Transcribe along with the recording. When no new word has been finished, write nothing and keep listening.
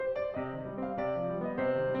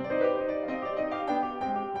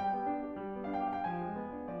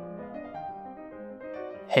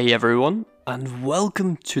Hey everyone, and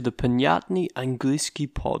welcome to the Понятный Английский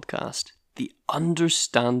podcast, the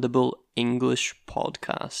Understandable English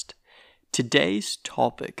podcast. Today's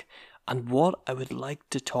topic, and what I would like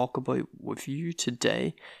to talk about with you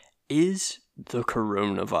today, is the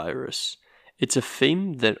coronavirus. It's a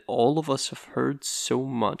theme that all of us have heard so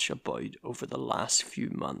much about over the last few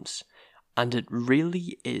months, and it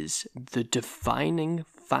really is the defining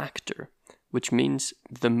factor, which means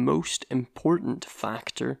the most important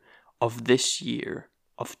factor of this year,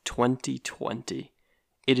 of 2020.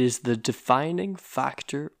 It is the defining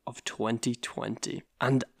factor of 2020.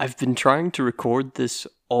 And I've been trying to record this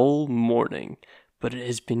all morning, but it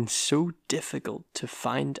has been so difficult to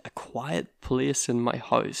find a quiet place in my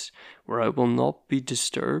house where I will not be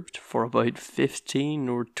disturbed for about 15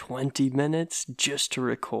 or 20 minutes just to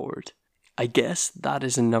record. I guess that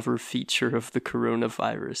is another feature of the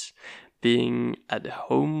coronavirus. Being at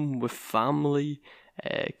home with family,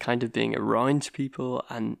 kind of being around people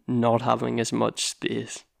and not having as much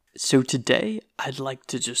space. So today I'd like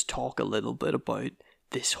to just talk a little bit about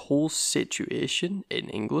this whole situation in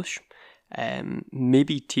English,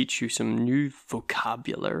 maybe teach you some new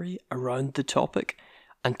vocabulary around the topic,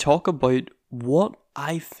 and talk about what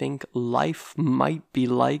I think life might be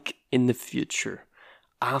like in the future.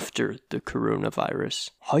 After the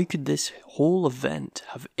coronavirus, how could this whole event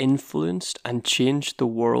have influenced and changed the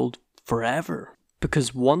world forever?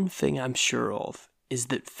 Because one thing I'm sure of is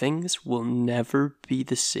that things will never be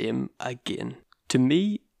the same again. To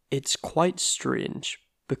me, it's quite strange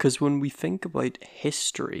because when we think about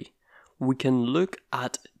history, we can look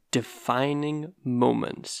at defining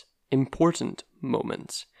moments, important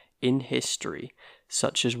moments in history,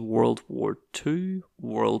 such as World War II,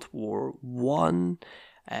 World War I,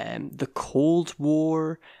 the Cold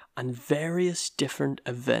War, and various different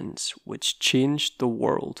events which changed the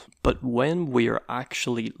world. But when we are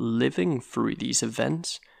actually living through these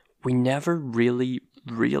events, we never really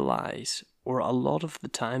realize, or a lot of the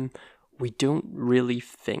time, we don't really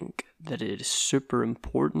think that it is super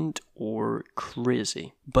important or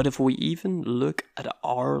crazy. But if we even look at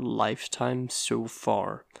our lifetime so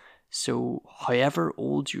far, so however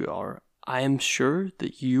old you are, I am sure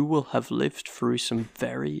that you will have lived through some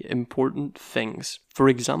very important things. For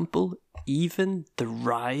example, even the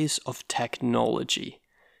rise of technology.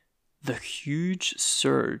 The huge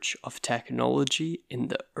surge of technology in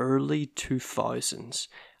the early 2000s,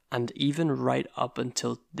 and even right up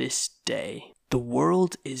until this day. The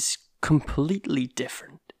world is completely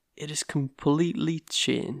different. It is completely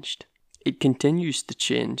changed. It continues to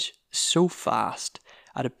change so fast,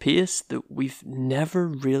 at a pace that we've never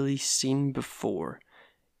really seen before.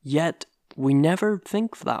 Yet, we never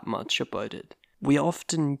think that much about it. We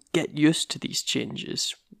often get used to these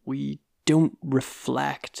changes. We don't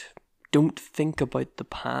reflect, don't think about the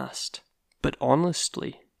past. But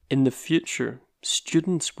honestly, in the future,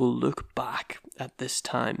 students will look back at this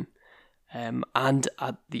time and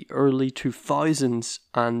at the early 2000s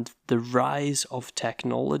and the rise of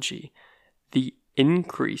technology, the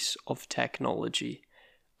increase of technology,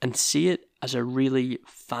 and see it as a really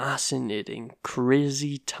fascinating,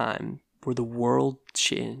 crazy time where the world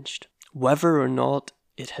changed. Whether or not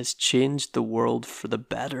it has changed the world for the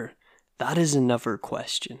better, that is another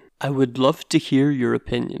question. I would love to hear your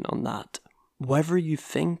opinion on that. Whether you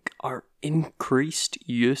think our increased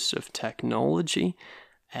use of technology,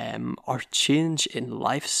 our change in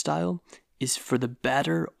lifestyle is for the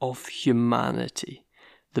better of humanity,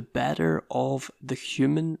 the better of the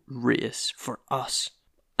human race for us.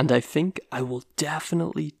 And I think I will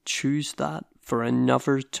definitely choose that for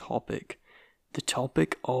another topic, the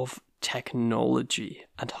topic of technology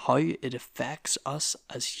and how it affects us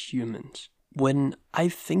as humans. When I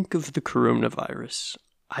think of the coronavirus,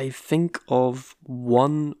 I think of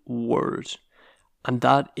one word, and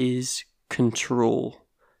that is control.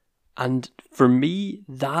 And for me,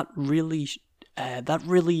 that really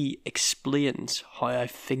explains how I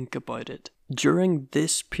think about it. During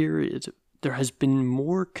this period, there has been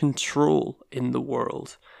more control in the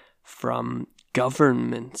world from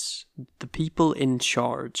governments, the people in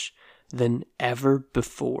charge, than ever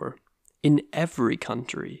before. In every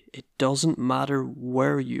country, it doesn't matter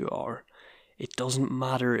where you are. It doesn't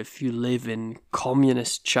matter if you live in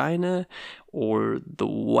communist China or the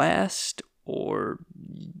West or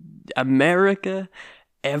America.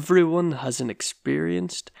 Everyone has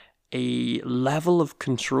experienced a level of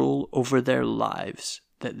control over their lives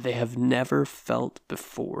that they have never felt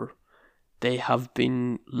before. They have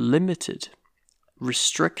been limited,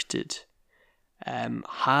 restricted,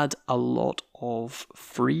 had a lot of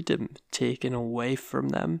freedom taken away from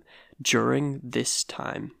them during this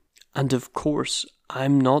time. And of course,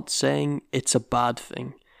 I'm not saying it's a bad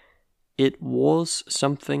thing. It was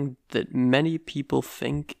something that many people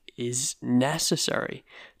think is necessary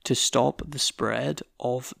to stop the spread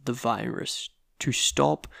of the virus, to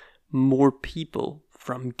stop more people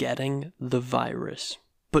from getting the virus.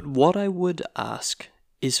 But what I would ask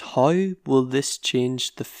is, how will this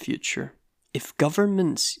change the future? If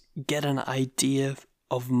governments get an idea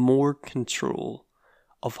of more control,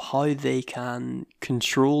 of how they can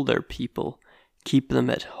control their people, keep them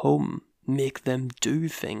at home, make them do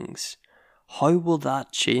things, how will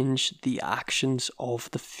that change the actions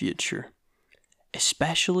of the future?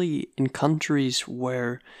 Especially in countries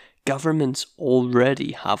where governments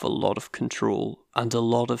already have a lot of control and a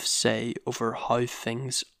lot of say over how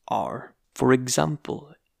things are. For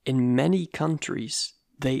example, in many countries,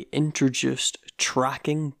 they introduced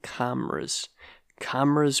tracking cameras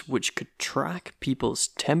which could track people's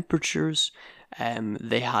temperatures.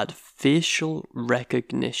 They had facial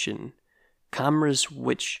recognition, cameras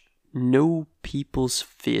which know people's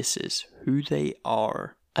faces, who they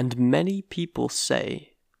are. And many people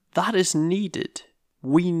say that is needed.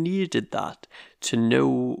 We needed that to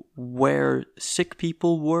know where sick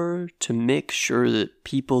people were, to make sure that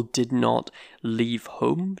people did not leave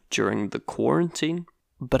home during the quarantine.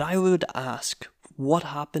 But I would ask, what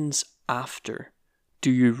happens after? Do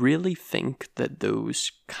you really think that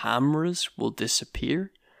those cameras will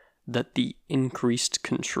disappear? That the increased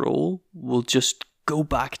control will just go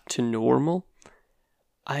back to normal?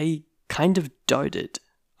 I kind of doubt it.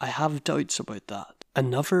 I have doubts about that.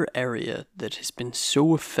 Another area that has been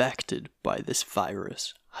so affected by this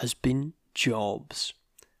virus has been jobs,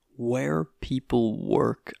 where people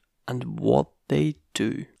work and what they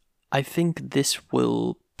do. I think this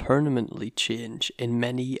will permanently change in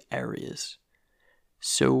many areas.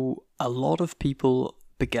 So a lot of people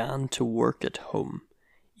began to work at home,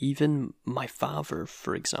 even my father,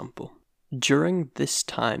 for example. During this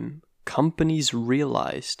time, companies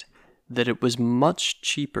realized that it was much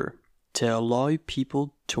cheaper to allow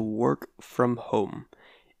people to work from home.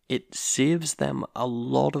 It saves them a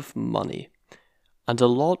lot of money, and a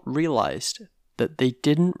lot realized that they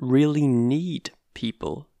didn't really need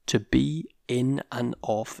people to be in an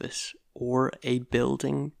office or a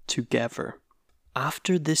building together.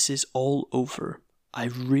 After this is all over, I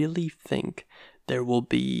really think there will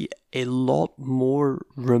be a lot more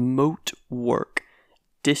remote work,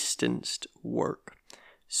 distanced work.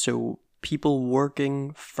 So people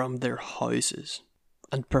working from their houses.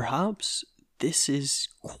 And perhaps this is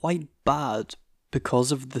quite bad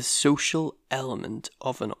because of the social element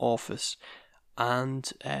of an office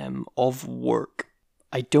and of work.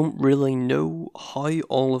 I don't really know how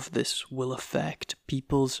all of this will affect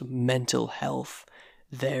people's mental health,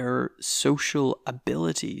 their social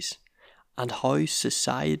abilities, and how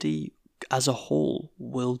society as a whole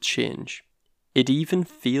will change. It even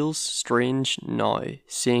feels strange now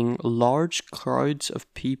seeing large crowds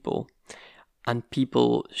of people and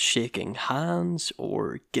people shaking hands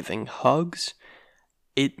or giving hugs.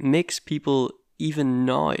 It makes people even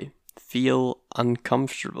now feel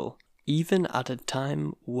uncomfortable, even at a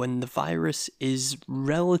time when the virus is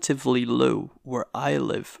relatively low where I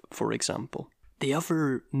live, for example. The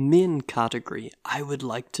other main category I would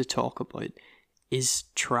like to talk about is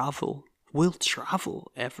travel. Will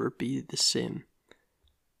travel ever be the same?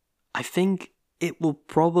 I think it will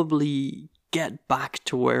probably get back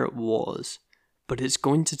to where it was, but it's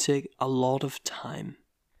going to take a lot of time.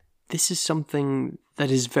 This is something that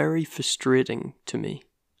is very frustrating to me.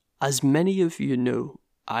 As many of you know,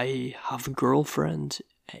 I have a girlfriend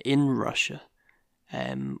in Russia,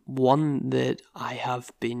 one that I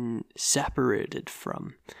have been separated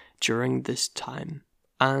from during this time,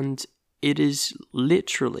 and it is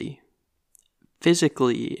literally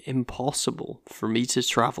physically impossible for me to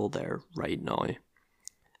travel there right now.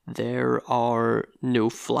 There are no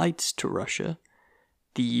flights to Russia,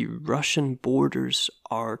 the Russian borders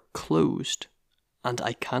are closed, and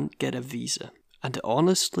I can't get a visa. And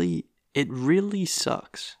honestly, it really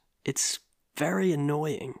sucks. It's very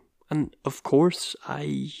annoying. And of course,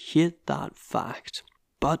 I hate that fact.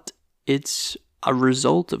 But it's a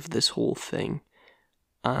result of this whole thing.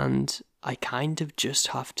 And I kind of just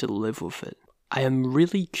have to live with it. I am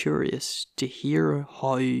really curious to hear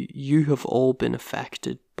how you have all been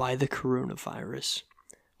affected by the coronavirus.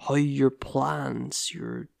 How your plans,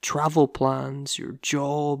 your travel plans, your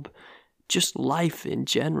job, just life in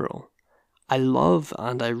general. I love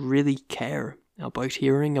and I really care about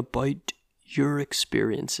hearing about your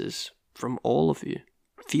experiences from all of you.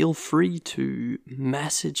 Feel free to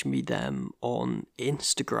message me them on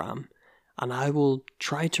Instagram and I will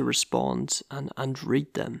try to respond and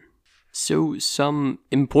read them. So some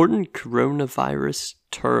important coronavirus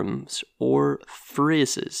terms or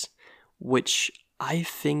phrases which I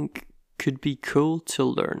think could be cool to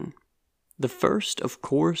learn. The first, of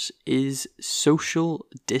course, is social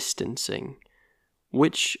distancing,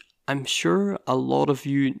 which I'm sure a lot of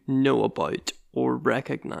you know about or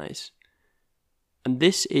recognize. And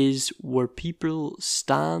this is where people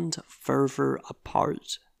stand further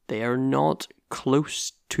apart. They are not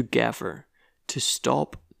close together to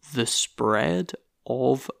stop the spread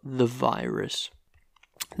of the virus.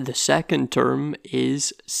 The second term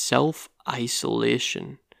is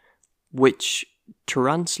self-isolation, which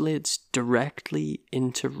translates directly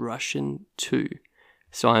into Russian too.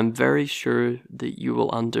 So I'm very sure that you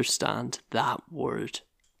will understand that word.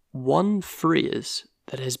 One phrase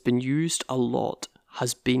that has been used a lot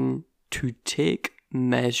has been to take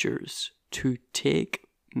measures. To take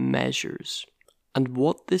measures. And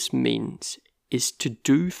what this means is to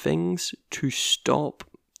do things to stop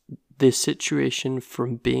the situation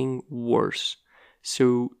from being worse.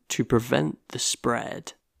 So to prevent the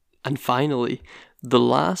spread. And finally, the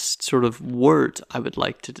last sort of word I would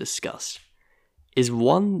like to discuss is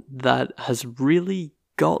one that has really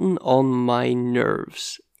gotten on my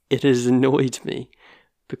nerves. It has annoyed me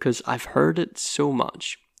because I've heard it so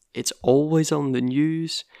much. It's always on the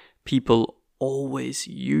news. People always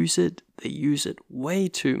use it. They use it way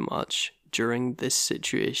too much during this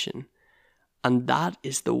situation. And that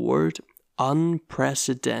is the word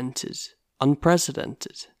unprecedented.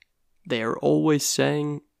 Unprecedented. They are always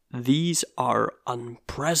saying, these are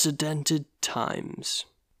unprecedented times.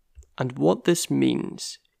 And what this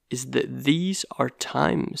means is that these are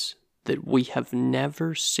times that we have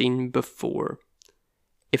never seen before.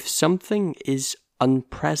 If something is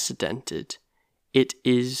unprecedented, it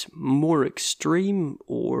is more extreme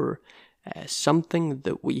or something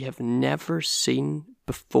that we have never seen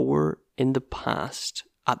before in the past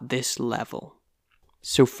at this level.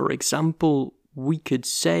 So for example, we could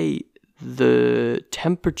say the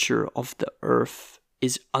temperature of the Earth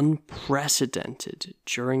is unprecedented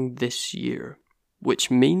during this year,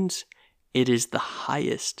 which means it is the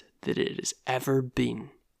highest that it has ever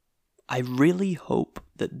been. I really hope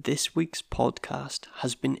that this week's podcast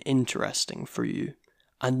has been interesting for you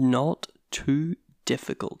and not too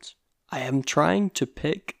difficult. I am trying to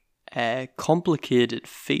pick complicated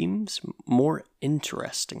themes, more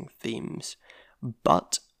interesting themes,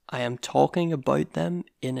 but I am talking about them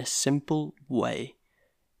in a simple way.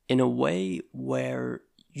 In a way where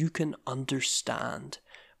you can understand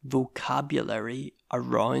vocabulary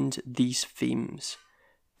around these themes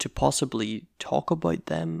to possibly talk about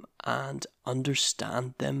them and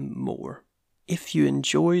understand them more. If you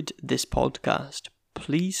enjoyed this podcast,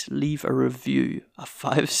 please leave a review, a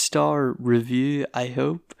 5-star review, I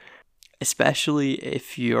hope, especially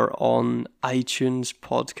if you're on iTunes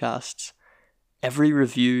podcasts. Every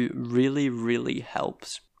review really, really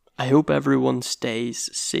helps. I hope everyone stays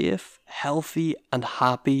safe, healthy, and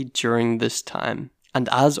happy during this time. And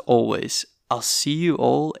as always, I'll see you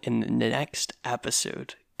all in the next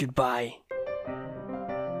episode. Goodbye.